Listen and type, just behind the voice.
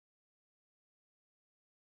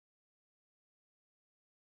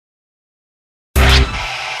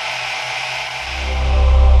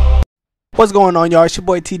What's going on, y'all? It's your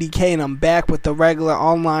boy TDK, and I'm back with the regular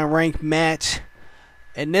online ranked match.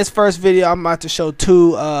 In this first video, I'm about to show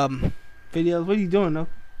two videos. What are you doing, though?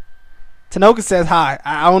 Tanoka says hi.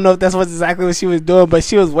 I don't know if that's exactly what she was doing, but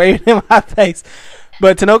she was waving in my face.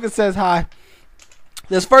 But Tanoka says hi.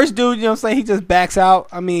 This first dude, you know what I'm saying, he just backs out.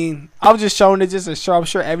 I mean, I was just showing it just to show. I'm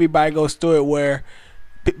sure everybody goes through it where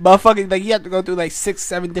motherfucking, like, you have to go through like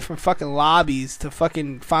 6-7 different fucking lobbies to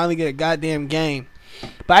fucking finally get a goddamn game.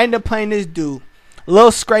 But I ended up playing this dude,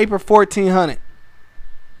 Lil Scraper 1400.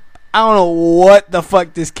 I don't know what the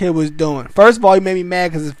fuck this kid was doing. First of all, he made me mad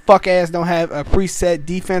because his fuck ass don't have a preset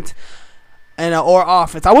defense and or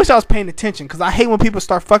offense. I wish I was paying attention because I hate when people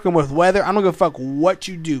start fucking with weather. I don't give a fuck what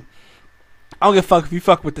you do. I don't give a fuck if you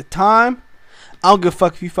fuck with the time. I don't give a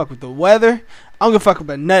fuck if you fuck with the weather. I don't give a fuck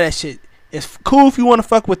about none of that shit. It's cool if you want to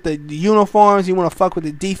fuck with the uniforms, you want to fuck with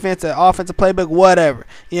the defense, the offensive playbook, whatever.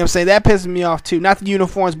 You know what I'm saying? That pisses me off too. Not the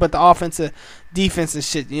uniforms, but the offensive defense and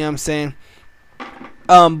shit. You know what I'm saying?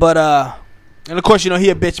 And of course, you know, he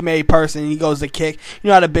a bitch made person. He goes to kick. You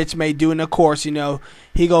know how the bitch made do. And of course, you know,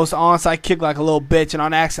 he goes to onside kick like a little bitch. And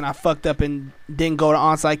on accident, I fucked up and didn't go to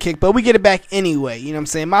onside kick. But we get it back anyway. You know what I'm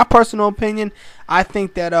saying? My personal opinion, I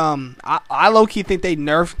think that I low-key think they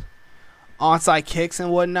nerfed onside kicks and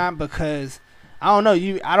whatnot because I don't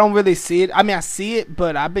know, I don't really see it. I mean, I see it,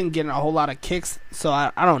 but I've been getting a whole lot of kicks, so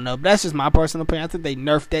I don't know. But that's just my personal opinion. I think they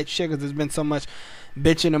nerfed that shit because there's been so much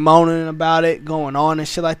bitching and moaning about it going on and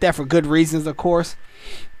shit like that for good reasons, of course.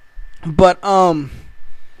 But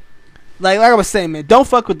like I was saying, man, don't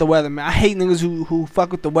fuck with the weather, man. I hate niggas who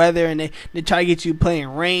fuck with the weather and they try to get you playing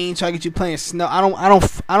rain, try to get you playing snow. I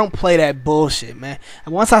don't play that bullshit, man.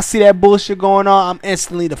 And once I see that bullshit going on, I'm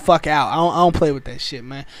instantly the fuck out. I don't play with that shit,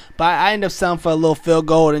 man. But I end up selling for a little field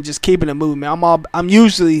goal and just keeping it moving, man. I'm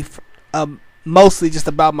usually mostly just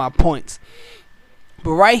about my points.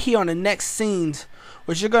 But right here on the next scenes,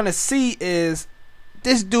 what you're gonna see is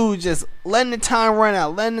this dude just letting the time run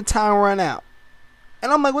out.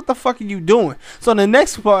 And I'm like, what the fuck are you doing? So the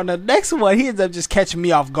next one, he ends up just catching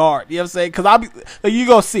me off guard. You know what I'm saying? Because I'll be, like, you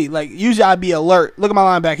go see, like, usually I'd be alert. Look at my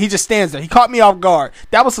linebacker. He just stands there. He caught me off guard.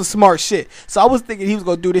 That was some smart shit. So I was thinking he was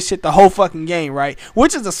going to do this shit the whole fucking game, right?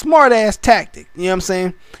 Which is a smart ass tactic. You know what I'm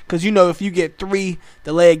saying? Because, you know, if you get 3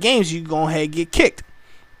 delayed games, you go ahead and get kicked.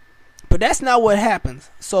 But that's not what happens.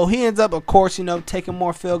 So he ends up, of course, you know, taking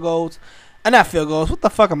more field goals. Not field goals. What the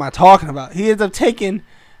fuck am I talking about? He ends up taking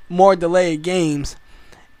more delayed games.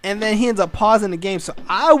 And then he ends up pausing the game. So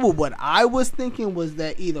what I was thinking was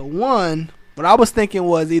that either one,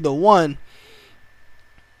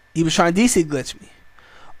 he was trying to DC glitch me.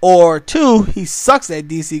 Or 2, he sucks at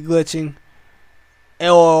DC glitching.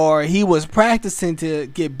 Or he was practicing to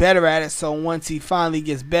get better at it. So once he finally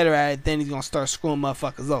gets better at it, then he's going to start screwing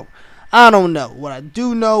motherfuckers over. I don't know. What I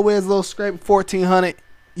do know is Lil Scrape 1400,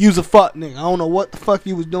 use a fuck nigga. I don't know what the fuck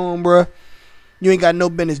you was doing, bruh. You ain't got no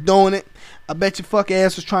business doing it. I bet your fuck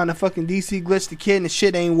ass was trying to fucking DC glitch the kid and the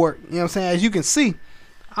shit ain't work. You know what I'm saying? As you can see,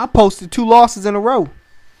 I posted 2 losses in a row.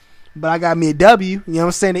 But I got me a W. You know what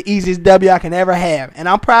I'm saying? The easiest W I can ever have. And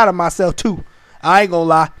I'm proud of myself too. I ain't gonna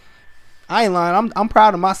lie. I ain't lying. I'm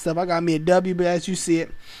proud of myself. I got me a W, but as you see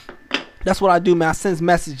it, that's what I do, man. I send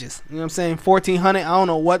messages. You know what I'm saying? 1400, I don't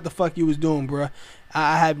know what the fuck you was doing, bro.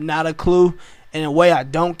 I have not a clue. In a way, I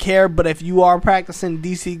don't care, but if you are practicing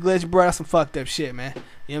DC glitch, bro, that's some fucked up shit, man. You know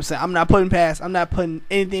what I'm saying? I'm not putting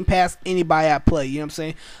anything past anybody I play. You know what I'm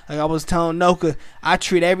saying? Like I was telling Noka, I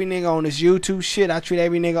treat every nigga on this YouTube shit, I treat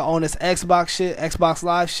every nigga on this Xbox shit, Xbox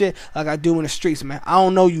Live shit, like I do in the streets, man. I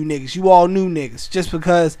don't know you niggas. You all new niggas. Just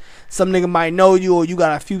because some nigga might know you or you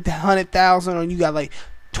got a few 100,000 or you got like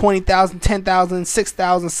 20,000, 10,000,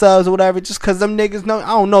 6,000 subs or whatever, just because them niggas know,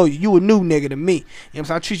 I don't know you. You a new nigga to me. You know what I'm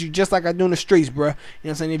saying? I treat you just like I do in the streets, bro. You know what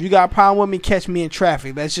I'm saying? If you got a problem with me, catch me in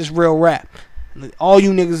traffic. That's just real rap. All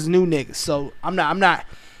you niggas is new niggas. So I'm not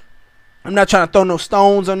trying to throw no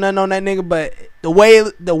stones or nothing on that nigga, but the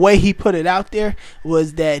way he put it out there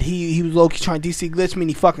was that he was low-key trying to DC glitch me and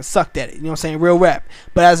he fucking sucked at it. You know what I'm saying? Real rap.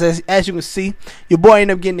 But as you can see, your boy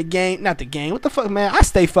ended up getting the game. Not the game. What the fuck, man? I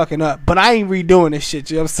stay fucking up. But I ain't redoing this shit.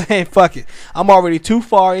 You know what I'm saying? Fuck it. I'm already too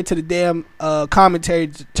far into the damn commentary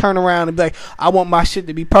to turn around and be like, I want my shit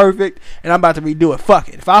to be perfect and I'm about to redo it. Fuck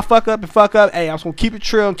it. If I fuck up, hey, I'm just going to keep it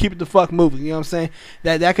trill and keep it the fuck moving. You know what I'm saying?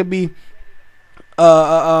 That could be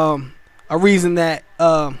a reason that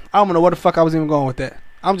I don't know what the fuck I was even going with that.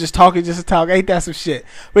 I'm just talking just to talk. Ain't that some shit?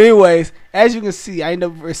 But anyways, as you can see, I end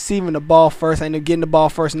up receiving the ball first. I end up getting the ball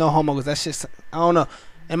first. No homo, because that shit, I don't know.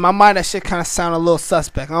 In my mind, that shit kind of sounded a little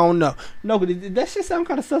suspect. I don't know. No, but did that shit sound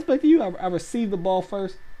kind of suspect to you? I received the ball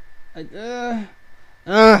first. Like,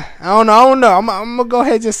 I don't know. I'm gonna go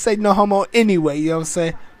ahead and just say no homo anyway. You know what I'm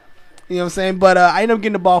saying? You know what I'm saying? But I ended up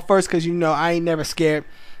getting the ball first because I ain't never scared.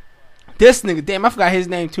 This nigga, damn, I forgot his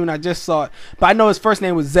name too, and I just saw it. But I know his first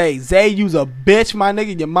name was Zay. Zay, you's a bitch, my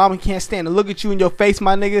nigga. Your mama can't stand to look at you in your face,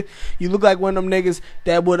 my nigga. You look like one of them niggas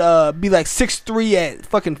that would be like 6'3" at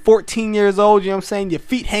fucking 14 years old, you know what I'm saying? Your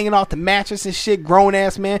feet hanging off the mattress and shit, grown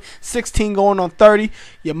ass man, 16 going on 30.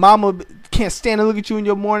 Your mama can't stand to look at you in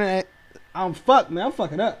your morning. I'm fucked, man. I'm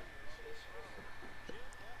fucking up.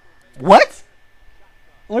 What?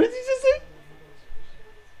 What did you just say?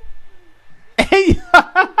 Hey,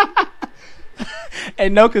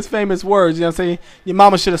 and Noka's famous words, you know what I'm saying? Your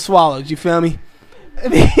mama should have swallowed, you feel me?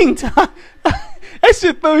 That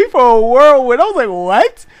shit threw me for a whirlwind. I was like,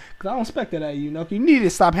 what? Because I don't expect that out of you, Noka. You need to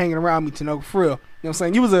stop hanging around me, Noka, for real. You know what I'm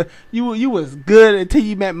saying? You was good until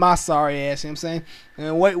you met my sorry ass, you know what I'm saying?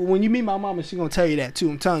 And when you meet my mama, she going to tell you that too,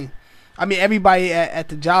 I'm telling you. I mean, everybody at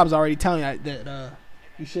the job's already telling you that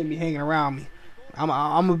you shouldn't be hanging around me.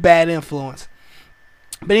 I'm a bad influence.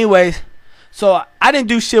 But anyways, so I didn't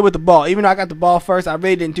do shit with the ball. Even though I got the ball first, I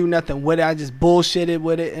really didn't do nothing with it. I just bullshitted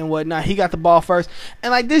with it and whatnot. He got the ball first.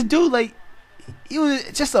 And, like, this dude, like, he was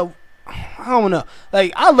just I don't know.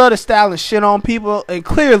 Like, I love to style and shit on people. And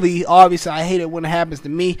clearly, obviously, I hate it when it happens to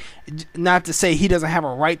me. Not to say he doesn't have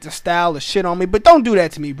a right to style or shit on me. But don't do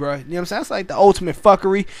that to me, bro. You know what I'm saying? That's like the ultimate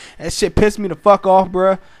fuckery. That shit pissed me the fuck off,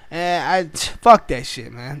 bro. And fuck that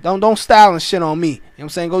shit, man. Don't style and shit on me. You know what I'm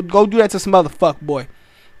saying? Go do that to some other fuck boy.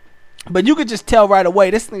 But you could just tell right away,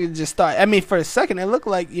 this nigga just started. I mean, for a second, it looked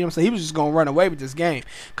like, you know what I'm saying, he was just going to run away with this game.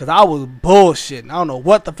 Because I was bullshitting. I don't know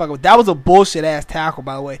what the fuck. That was a bullshit-ass tackle,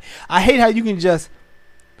 by the way. I hate how you can just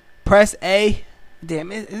press A.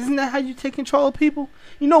 Damn, isn't that how you take control of people?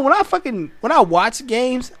 You know, when I watch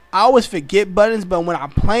games, I always forget buttons. But when I'm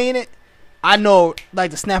playing it, I know, like,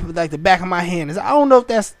 the snap of, like, the back of my hand. I don't know if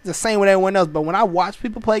that's the same with everyone else. But when I watch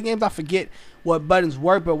people play games, I forget what buttons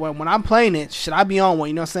work. But when I'm playing it, should I be on one?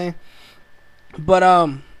 You know what I'm saying? But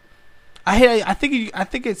I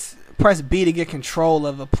think it's press B to get control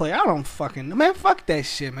of a player. I don't fucking, man, fuck that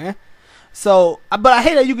shit, man. So, but I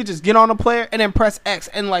hate that you could just get on a player and then press X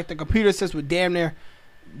and, like, the computer system would damn near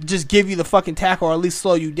just give you the fucking tackle or at least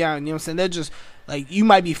slow you down. You know what I'm saying? They're just, like, you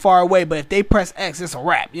might be far away, but if they press X, it's a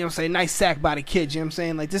wrap. You know what I'm saying? Nice sack by the kid. You know what I'm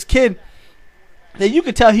saying? Like, this kid, that you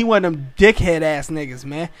could tell he one of them dickhead ass niggas,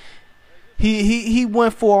 man. He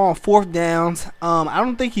went for on fourth downs. I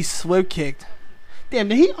don't think he slip kicked. Damn,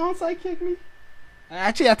 did he onside kick me?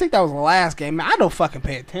 Actually, I think that was the last game. Man, I don't fucking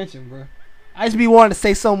pay attention, bro. I just be wanting to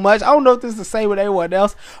say so much. I don't know if this is the same with everyone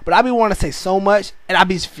else, but I be wanting to say so much, and I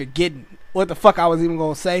be forgetting what the fuck I was even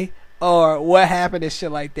going to say or what happened and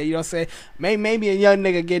shit like that. You know what I'm saying? Maybe a young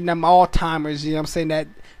nigga getting them Alzheimer's, you know what I'm saying? That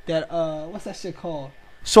what's that shit called?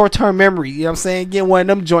 Short-term memory, you know what I'm saying? Getting one of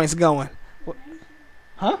them joints going. What?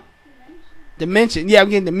 Huh? Dementia. Yeah, I'm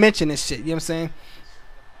getting dementia and shit, you know what I'm saying?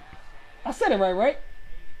 I said it right?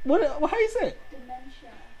 How you say it?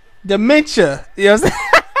 Dementia. You know what I'm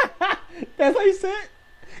saying? That's how you say it?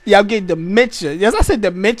 Yeah, I'm getting dementia. Yes, I said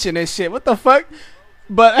dementia and shit. What the fuck?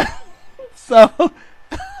 But, so,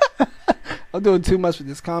 I'm doing too much with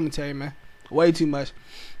this commentary, man. Way too much.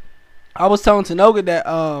 I was telling Tanoga that,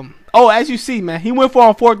 as you see, man, he went for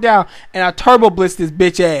on fourth down, and I turbo blitzed his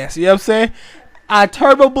bitch ass. You know what I'm saying? I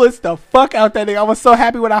turbo blitzed the fuck out that nigga. I was so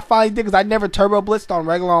happy when I finally did because I never turbo blitzed on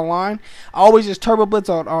regular online. I always just turbo blitz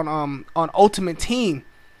on Ultimate Team.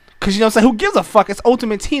 Because, you know what I'm saying? Who gives a fuck? It's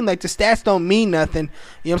Ultimate Team. Like, the stats don't mean nothing.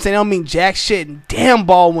 You know what I'm saying? They don't mean jack shit. And damn,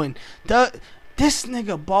 Baldwin. This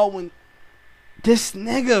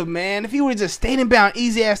nigga, man. If he would have just stayed in bounds,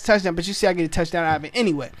 easy-ass touchdown. But you see I get a touchdown out of it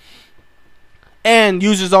anyway. And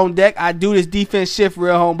users on deck, I do this defense shit for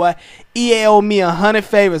real, homeboy. EA owe me 100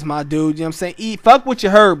 favors, my dude. You know what I'm saying? Fuck what you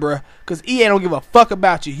heard, bro. Because EA don't give a fuck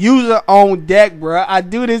about you. User on deck, bro. I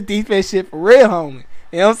do this defense shit for real, homie.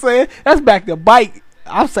 You know what I'm saying? That's back to bite.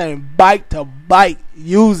 I'm saying bite to bite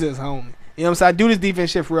users, homie. You know what I'm saying? I do this defense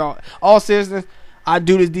shit for real. All seriousness, I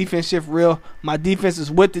do this defense shit for real. My defense is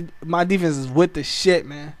with the shit,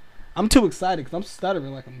 man. I'm too excited because I'm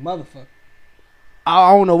stuttering like a motherfucker. I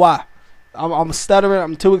don't know why. I'm stuttering.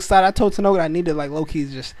 I'm too excited. I told Tanoga I need to, like, low-key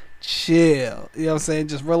just chill. You know what I'm saying?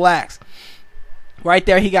 Just relax. Right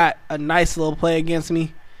there, he got a nice little play against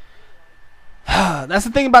me. That's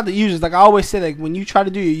the thing about the users. Like I always say, like, when you try to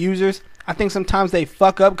do your users, I think sometimes they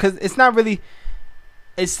fuck up because it's not really...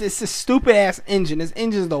 It's a stupid-ass engine. This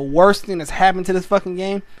engine is the worst thing that's happened to this fucking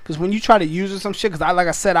game. Because when you try to user some shit... Because, like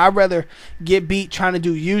I said, I'd rather get beat trying to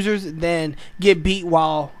do users than get beat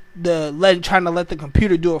while trying to let the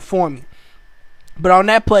computer do it for me. But on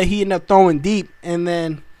that play, he ended up throwing deep, and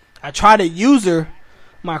then I tried to user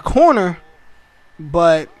my corner,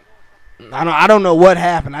 but I don't know what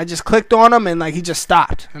happened. I just clicked on him and like he just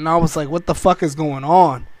stopped, and I was like, "What the fuck is going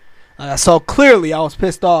on?" So clearly I was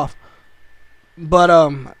pissed off, but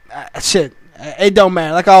shit, it don't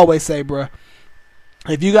matter. Like I always say, bro,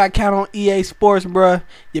 if you got count on EA Sports, bro,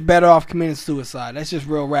 you're better off committing suicide. That's just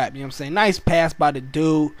real rap. You know what I'm saying? Nice pass by the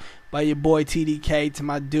dude, by your boy TDK to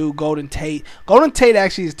my dude Golden Tate. Golden Tate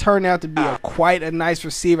actually has turned out to be quite a nice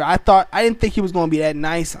receiver. I didn't think he was going to be that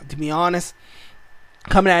nice, to be honest.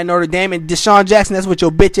 Coming out of Notre Dame, and Deshaun Jackson, that's what your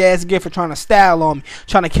bitch ass get for trying to style on me,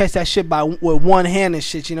 trying to catch that shit with one hand and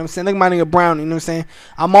shit. You know what I'm saying? Look at my nigga Brown. You know what I'm saying?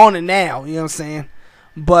 I'm on it now. You know what I'm saying?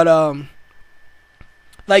 But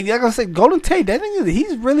like I said, Golden Tate, that thing,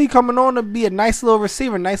 he's really coming on to be a nice little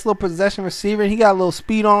receiver, nice little possession receiver. He got a little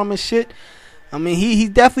speed on him and shit. I mean, he's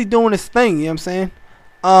definitely doing his thing. You know what I'm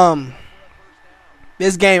saying?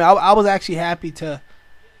 This game, I was actually happy to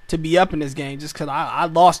be up in this game just because I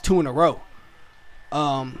lost 2 in a row.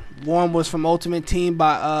 One was from Ultimate Team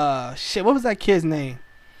by shit. What was that kid's name?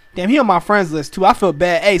 Damn, he on my friends list too. I feel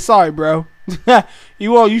bad. Hey, sorry, bro.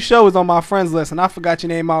 you show was on my friends list, and I forgot your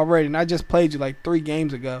name already. And I just played you like 3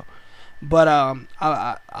 games ago. But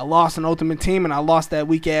I lost an Ultimate Team, and I lost that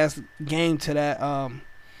weak ass game to that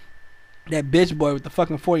bitch boy with the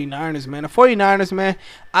fucking 49ers, man. The 49ers, man.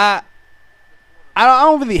 I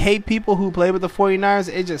don't really hate people who play with the 49ers.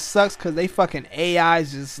 It just sucks because they fucking AI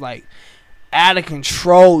is just like out of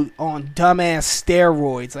control on dumbass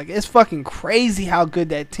steroids. Like, it's fucking crazy how good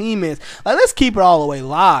that team is. Like, let's keep it all the way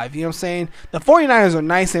live. You know what I'm saying? The 49ers are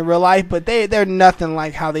nice in real life, but they're nothing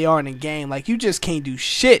like how they are in the game. Like, you just can't do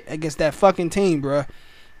shit against that fucking team, bro.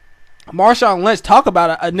 Marshawn Lynch, talk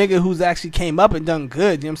about a nigga who's actually came up and done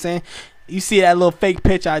good. You know what I'm saying? You see that little fake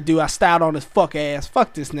pitch I do, I styled on his fuck ass.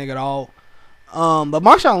 Fuck this nigga, dog. But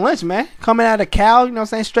Marshawn Lynch, man, coming out of Cal, you know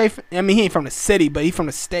what I'm saying? I mean, he ain't from the city, but he from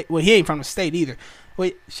the state. Well, he ain't from the state either.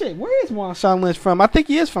 Wait, shit, where is Marshawn Lynch from? I think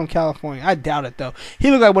he is from California. I doubt it, though. He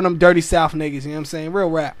look like one of them dirty South niggas, you know what I'm saying? Real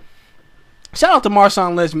rap. Shout out to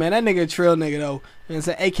Marshawn Lynch, man. That nigga a trill nigga, though. You know what I'm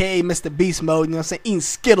saying? AKA Mr. Beast Mode, you know what I'm saying? Eating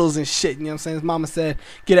Skittles and shit, you know what I'm saying? His mama said,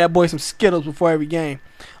 get that boy some Skittles before every game.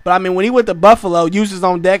 But, I mean, when he went to Buffalo, users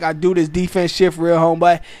on deck, I do this defense shit for real,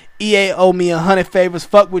 homeboy. EA owe me 100 favors.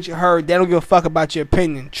 Fuck what you heard. They don't give a fuck about your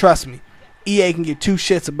opinion. Trust me. EA can give 2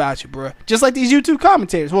 shits about you, bro. Just like these YouTube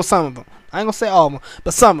commentators. Well, some of them. I ain't gonna say all of them,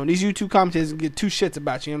 but some of them. These YouTube commentators can give 2 shits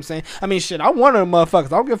about you, you know what I'm saying? I mean, shit, I'm one of them motherfuckers. I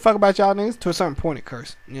don't give a fuck about y'all niggas to a certain point, of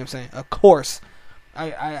course. You know what I'm saying? Of course.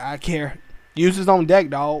 I care. Users on deck,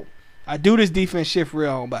 dog. I do this defense shit for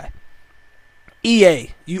real, homeboy.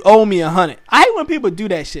 EA, you owe me 100. I hate when people do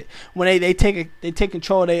that shit. When they take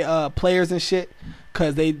control of their players and shit,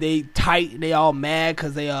 cause they tight, they all mad,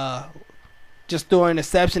 cause they just threw an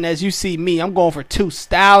interception. As you see me, I'm going for 2,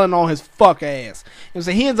 styling on his fuck ass. You know what I'm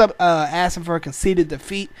saying? He ends up asking for a conceded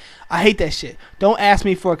defeat. I hate that shit. Don't ask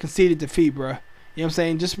me for a conceded defeat, bro. You know what I'm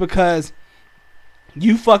saying? Just because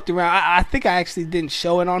you fucked around. I think I actually didn't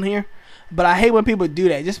show it on here, but I hate when people do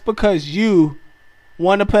that. Just because you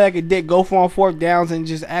want to play like a dick, go for on 4th downs and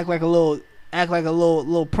just act like a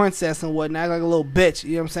little princess and whatnot, act like a little bitch.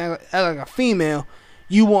 You know what I'm saying? Act like a female.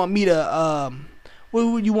 You want me to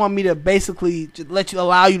you want me to basically just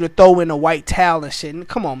allow you to throw in a white towel and shit? And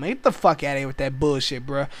come on, man, get the fuck out of here with that bullshit,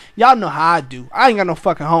 bro. Y'all know how I do. I ain't got no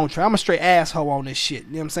fucking home train. I'm a straight asshole on this shit.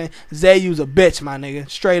 You know what I'm saying? Zayu's a bitch, my nigga.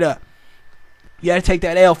 Straight up. You gotta take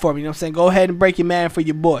that L for me. You know what I'm saying? Go ahead and break your man for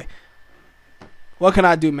your boy. What can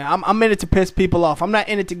I do, man? I'm in it to piss people off. I'm not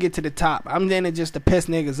in it to get to the top. I'm in it just to piss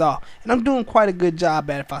niggas off. And I'm doing quite a good job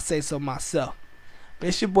at it, if I say so myself. But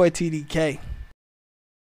it's your boy TDK.